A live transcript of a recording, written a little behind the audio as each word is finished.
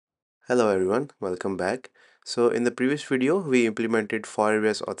Hello everyone, welcome back. So in the previous video, we implemented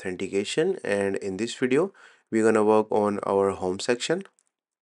Firebase authentication, and in this video, we're gonna work on our home section.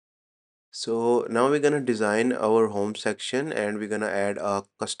 So now we're gonna design our home section and we're gonna add a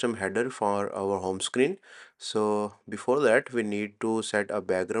custom header for our home screen. So before that, we need to set a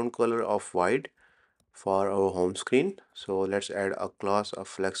background color of white for our home screen. So let's add a class of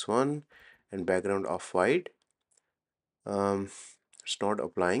flex1 and background of white. It's not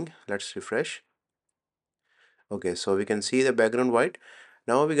applying. Let's refresh. Okay, so we can see the background white.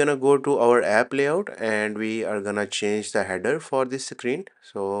 Now we're gonna go to our app layout and we are gonna change the header for this screen.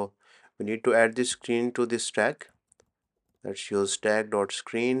 So we need to add this screen to this stack. Let's use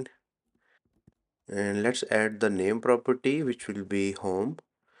stack.screen and let's add the name property, which will be home.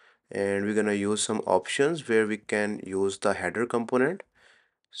 And we're gonna use some options where we can use the header component.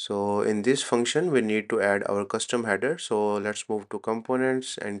 So in this function, we need to add our custom header. So let's move to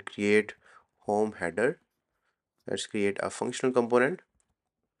components and create home header. Let's create a functional component.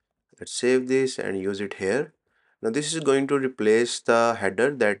 Let's save this and use it here. Now this is going to replace the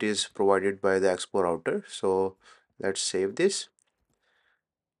header that is provided by the expo router. So let's save this,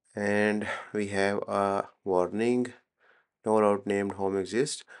 and we have a warning: no route named home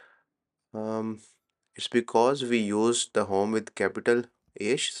exists. It's because we used the home with capital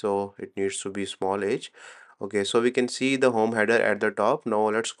H, so it needs to be small h. Okay, so we can see the home header at the top. Now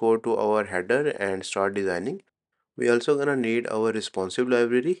let's go to our header and start designing. We also gonna need our responsive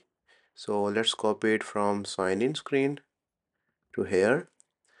library. So let's copy it from sign in screen to here.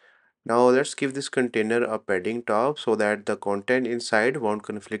 Now let's give this container a padding top so that the content inside won't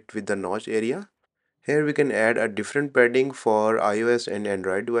conflict with the notch area. Here we can add a different padding for iOS and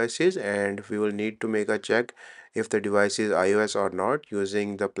Android devices, and we will need to make a check if the device is iOS or not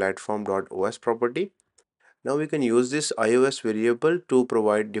using the platform.os property. Now we can use this iOS variable to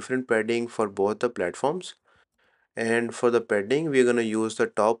provide different padding for both the platforms. And for the padding, we're going to use the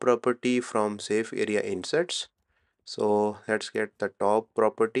top property from safe area insets. So let's get the top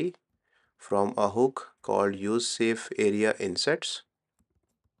property from a hook called use safe area insets.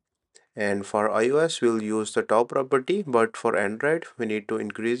 And for iOS, we'll use the top property, but for Android, we need to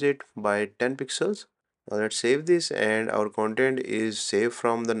increase it by 10 pixels. Now let's save this, and our content is saved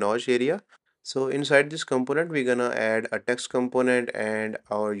from the notch area. So inside this component, we're gonna add a text component and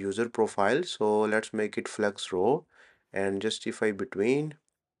our user profile. So let's make it flex row and justify between.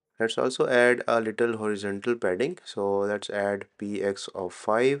 Let's also add a little horizontal padding. So let's add px of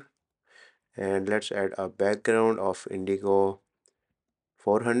 5 and let's add a background of indigo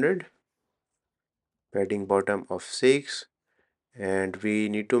 400, padding bottom of 6, and we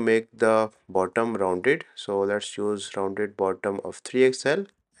need to make the bottom rounded. So let's use rounded bottom of 3xl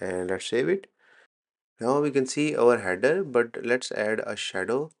and let's save it. Now we can see our header, but let's add a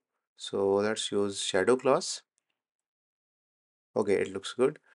shadow. So let's use shadow class. Okay, it looks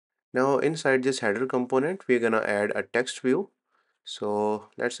good. Now inside this header component, we're gonna add a text view. So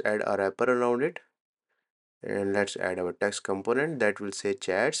let's add a wrapper around it, and let's add our text component that will say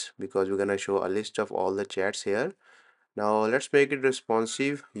chats because we're gonna show a list of all the chats here. Now let's make it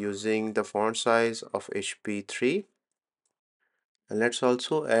responsive using the font size of HP3, and let's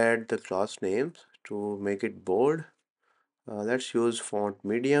also add the class names to make it bold. Let's use font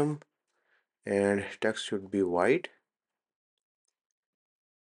medium and text should be white.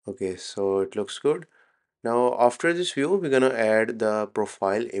 Okay, so it looks good. Now after this view, we're gonna add the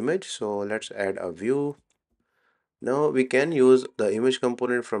profile image. So let's add a view. Now we can use the image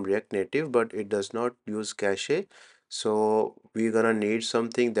component from React Native, but it does not use cache. So we're gonna need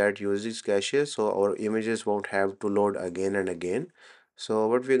something that uses cache so our images won't have to load again and again. So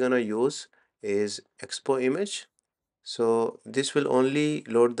what we're gonna use is expo image. So this will only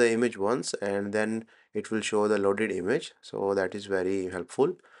load the image once and then it will show the loaded image. So that is very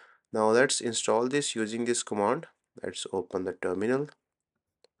helpful. Now let's install this using this command. Let's open the terminal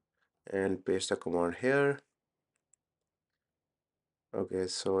and paste the command here. Okay,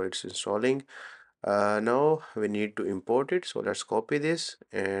 so it's installing. Now we need to import it. So let's copy this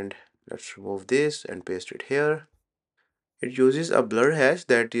and let's remove this and paste it here. It uses a blur hash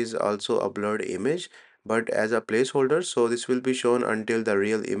that is also a blurred image, but as a placeholder, so this will be shown until the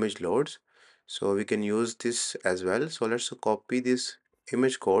real image loads. So we can use this as well. So let's copy this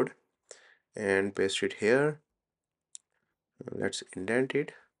image code and paste it here. Let's indent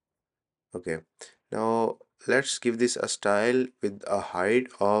it. Okay, now let's give this a style with a height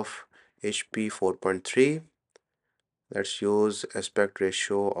of HP 4.3. Let's use aspect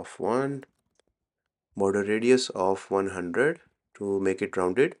ratio of 1, border radius of 100 to make it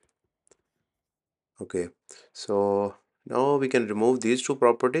rounded. Okay, so Now we can remove these two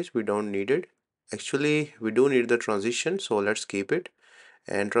properties, we don't need it. Actually we do need the transition, so let's keep it.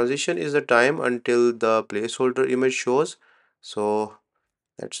 And transition is the time until the placeholder image shows, so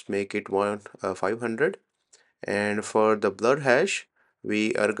let's make it 500. And for the blur hash,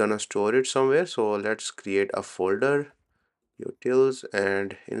 we are gonna store it somewhere, so let's create a folder, utils,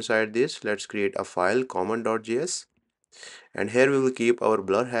 and inside this let's create a file, common.js, and here we will keep our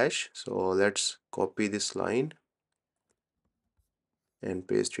blur hash. So let's copy this line and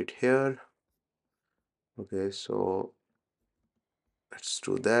paste it here. Okay, so let's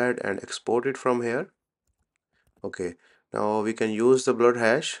do that and export it from here. Okay, now we can use the blur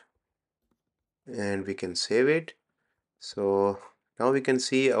hash and we can save it. So now we can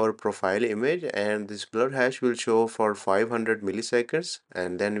see our profile image, and this blur hash will show for 500 milliseconds,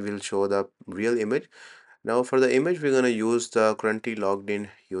 and then we'll show the real image. Now for the image, we're going to use the currently logged in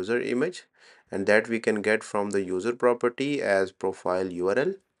user image, and that we can get from the user property as profile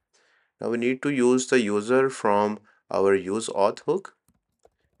URL. Now we need to use the user from our use auth hook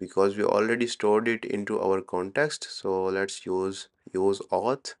because we already stored it into our context. So let's use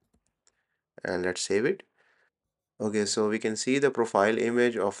auth and let's save it. Okay, so we can see the profile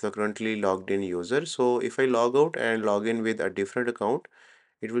image of the currently logged in user. So if I log out and log in with a different account,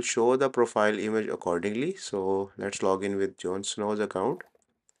 it will show the profile image accordingly. So let's log in with Jon Snow's account.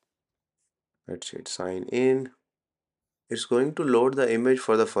 Let's hit sign in. It's going to load the image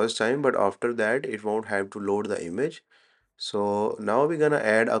for the first time, but after that it won't have to load the image. So now we're gonna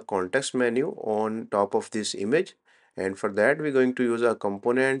add a context menu on top of this image, and for that we're going to use a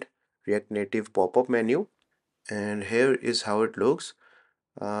component React Native pop-up menu, and here is how it looks.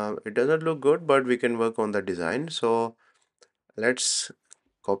 It doesn't look good, but we can work on the design. So let's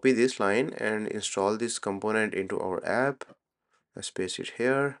copy this line and install this component into our app. Let's paste it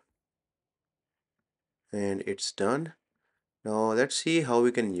here, and it's done. Now let's see how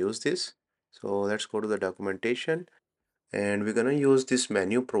we can use this. So let's go to the documentation, and we're gonna use this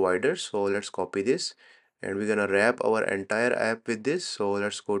menu provider. So let's copy this, and we're gonna wrap our entire app with this. So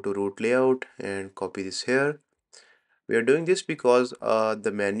let's go to root layout and copy this here. We are doing this because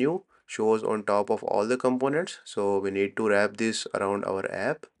the menu shows on top of all the components, so we need to wrap this around our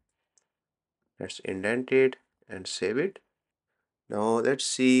app. Let's indent it and save it. Now let's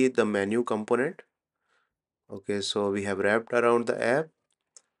see the menu component. Okay, so we have wrapped around the app.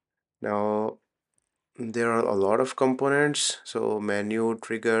 Now there are a lot of components, so menu,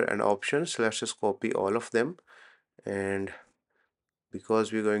 trigger, and options. Let's just copy all of them, and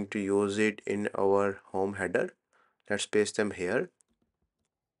because we're going to use it in our home header, let's paste them here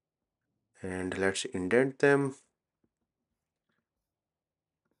and let's indent them.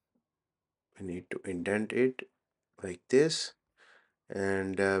 We need to indent it like this,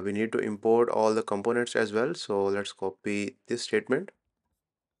 and we need to import all the components as well. So let's copy this statement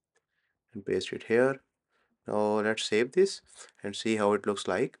and paste it here. Now let's save this and see how it looks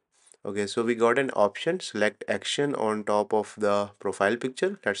like. Okay, so we got an option, select action on top of the profile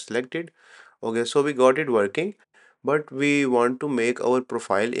picture. Let's select it. Okay, so we got it working, but we want to make our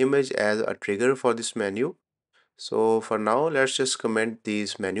profile image as a trigger for this menu. So for now, let's just comment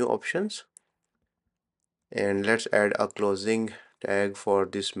these menu options, and let's add a closing tag for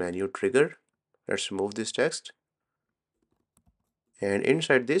this menu trigger. Let's remove this text, and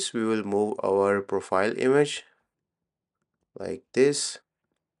inside this we will move our profile image like this,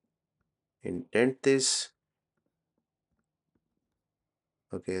 indent this.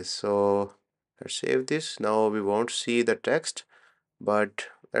 Okay, so let's save this. Now we won't see the text, but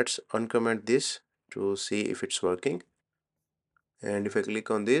let's uncomment this to see if it's working. And if I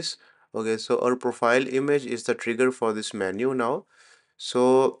click on this, okay, so our profile image is the trigger for this menu now.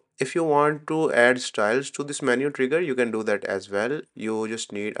 So if you want to add styles to this menu trigger, you can do that as well. You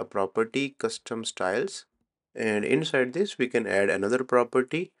just need a property, custom styles, and inside this we can add another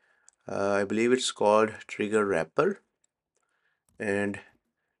property. I believe it's called trigger wrapper, and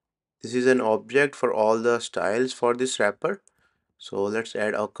this is an object for all the styles for this wrapper. So let's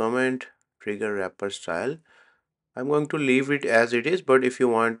add a comment trigger wrapper style. I'm going to leave it as it is, but if you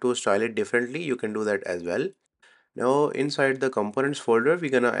want to style it differently, you can do that as well. Now inside the components folder, we're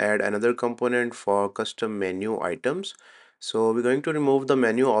gonna add another component for custom menu items. So we're going to remove the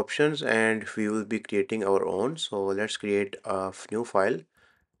menu options and we will be creating our own. So let's create a new file,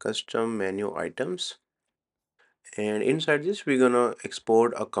 custom menu items. And inside this, we're gonna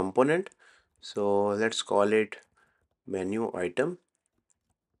export a component. So let's call it menu item.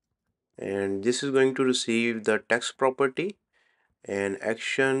 And this is going to receive the text property and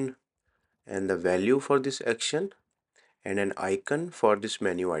action and the value for this action and an icon for this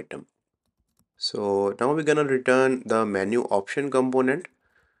menu item. So now we're gonna return the menu option component.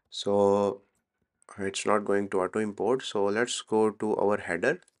 So it's not going to auto import. So let's go to our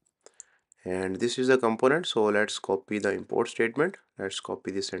header, and this is the component. So let's copy the import statement. Let's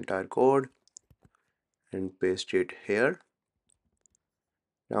copy this entire code and paste it here.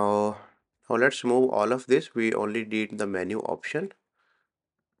 Now let's move all of this. We only need the menu option.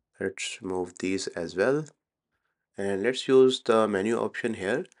 Let's move these as well, and let's use the menu option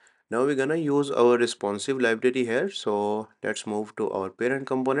here. Now we're gonna use our responsive library here. So let's move to our parent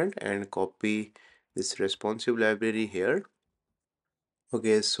component and copy this responsive library here.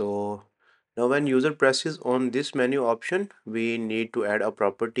 Okay, so now when user presses on this menu option, we need to add a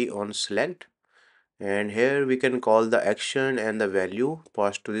property on select, and here we can call the action and the value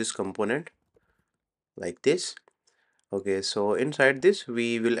passed to this component like this. Okay, so inside this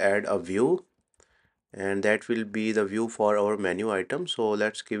we will add a view, and that will be the view for our menu item. So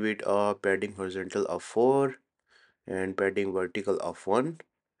let's give it a padding horizontal of 4 and padding vertical of 1.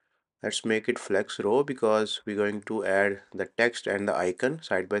 Let's make it flex row because we're going to add the text and the icon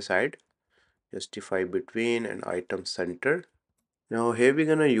side by side. Justify between and item center. Now here we're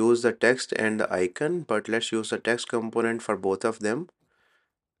gonna use the text and the icon, but let's use the text component for both of them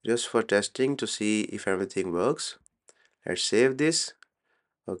just for testing to see if everything works. Let's save this.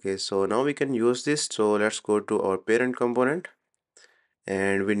 Okay, so now we can use this. So let's go to our parent component,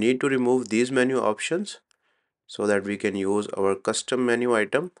 and we need to remove these menu options so that we can use our custom menu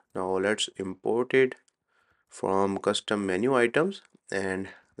item. Now let's import it from custom menu items, and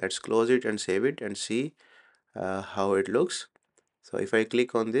let's close it and save it and see how it looks. So if I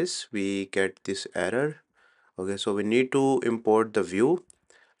click on this, we get this error. Okay, so we need to import the view.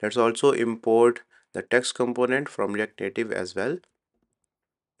 Let's also import the text component from React Native as well.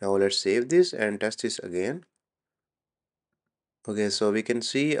 Now let's save this and test this again. Okay, so we can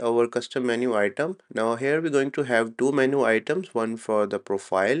see our custom menu item. Now here we're going to have two menu items, one for the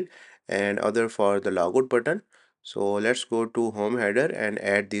profile and other for the logout button. So let's go to home header and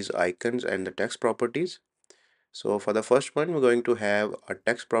add these icons and the text properties. So for the first one, we're going to have a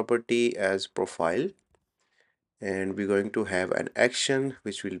text property as profile, and we're going to have an action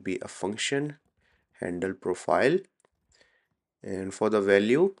which will be a function handle profile. And for the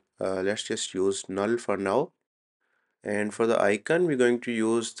value, let's just use null for now. And for the icon, we're going to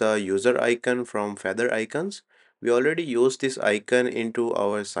use the user icon from feather icons. We already used this icon into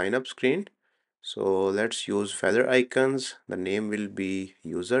our sign up screen. So let's use feather icons. The name will be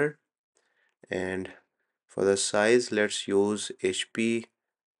user, and for the size, let's use HP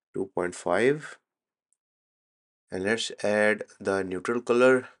 2.5, and let's add the neutral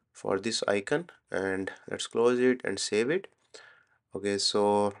color for this icon, and let's close it and save it. Okay,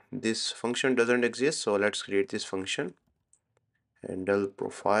 so this function doesn't exist, so let's create this function handle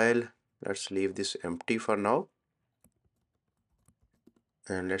profile. Let's leave this empty for now,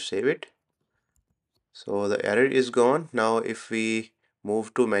 and let's save it. So the error is gone. Now if we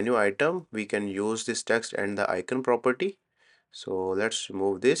move to menu item, we can use this text and the icon property. So let's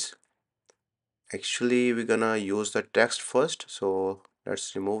remove this. Actually we're gonna use the text first, so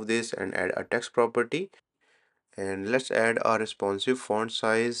let's remove this and add a text property, and let's add a responsive font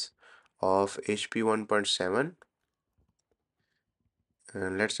size of HP 1.7,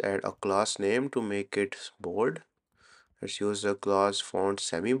 and let's add a class name to make it bold. Let's use the class font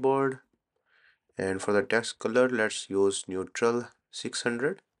semi bold, and for the text color let's use neutral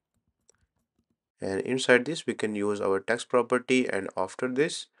 600, and inside this we can use our text property, and after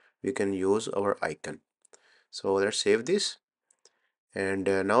this we can use our icon. So let's save this, and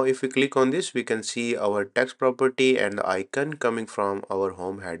now if we click on this, we can see our text property and the icon coming from our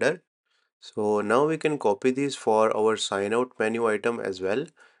home header. So now we can copy this for our sign out menu item as well,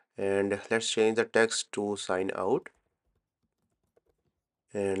 and let's change the text to sign out,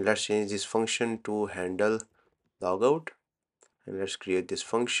 and let's change this function to handle logout, and let's create this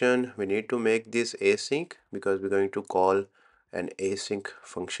function. We need to make this async because we're going to call an async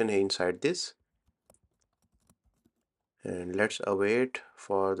function inside this, and let's await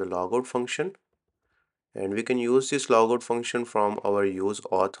for the logout function, and we can use this logout function from our use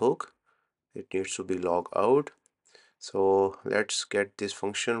auth hook. It needs to be log out. So let's get this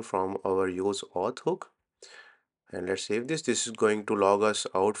function from our use auth hook, and let's save this. This is going to log us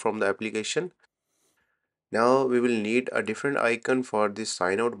out from the application. Now we will need a different icon for this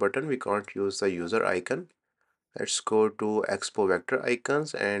sign out button. We can't use the user icon. Let's go to expo vector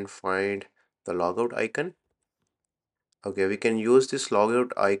icons and find the logout icon. Okay, we can use this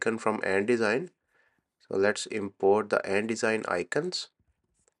logout icon from design. So let's import the design icons,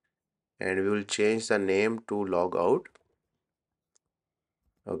 and we will change the name to logout.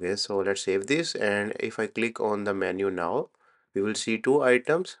 Okay, so let's save this, and if I click on the menu now, we will see two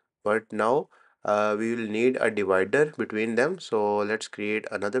items, but now we will need a divider between them. So let's create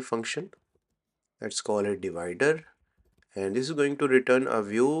another function. Let's call it divider, and this is going to return a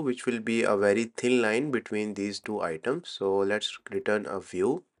view which will be a very thin line between these two items. So let's return a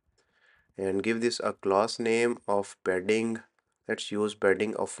view and give this a class name of padding. Let's use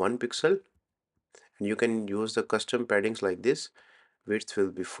padding of 1 pixel, and you can use the custom paddings like this. Width will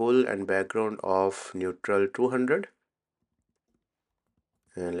be full and background of neutral 200,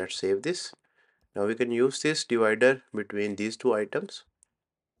 and let's save this. Now we can use this divider between these two items,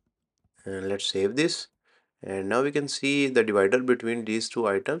 and let's save this. And now we can see the divider between these two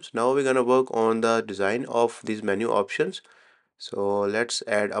items. Now we're gonna work on the design of these menu options. So let's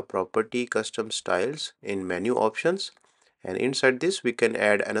add a property custom styles in menu options, and inside this we can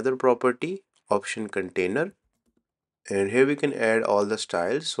add another property option container, and here we can add all the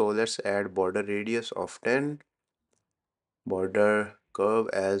styles. So let's add border radius of 10, border curve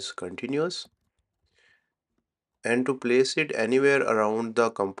as continuous, and to place it anywhere around the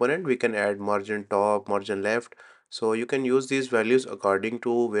component we can add margin top, margin left. So you can use these values according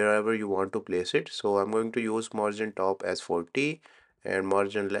to wherever you want to place it. So I'm going to use margin top as 40 and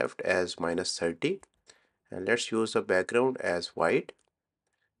margin left as -30, and let's use the background as white,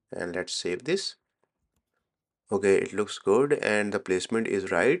 and let's save this. Okay, it looks good and the placement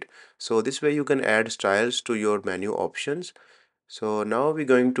is right. So this way you can add styles to your menu options. So now we're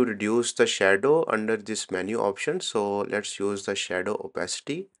going to reduce the shadow under this menu option. So let's use the shadow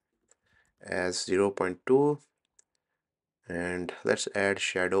opacity as 0.2, and let's add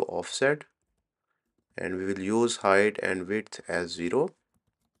shadow offset, and we will use height and width as 0.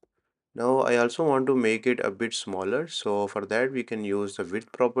 Now I also want to make it a bit smaller, so for that we can use the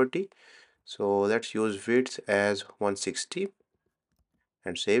width property. So let's use width as 160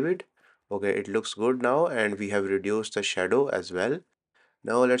 and save it. Okay, it looks good now, and we have reduced the shadow as well.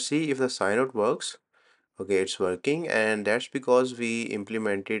 Now let's see if the sign out works. Okay, it's working, and that's because we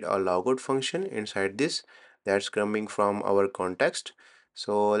implemented a logout function inside this that's coming from our context.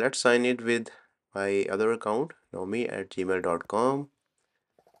 So let's sign it with my other account, nomi@gmail.com.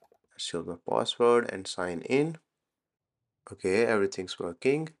 Let's show the password and sign in. Okay, everything's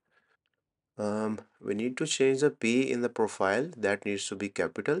working. We need to change the P in the profile, that needs to be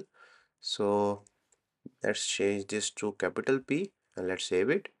capital. So let's change this to capital P and let's save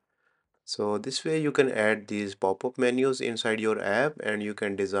it. So this way you can add these pop-up menus inside your app, and you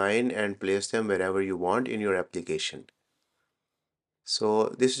can design and place them wherever you want in your application. So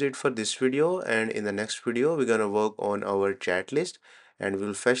this is it for this video, and in the next video we're gonna work on our chat list and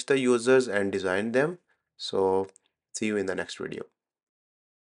we'll fetch the users and design them. So see you in the next video.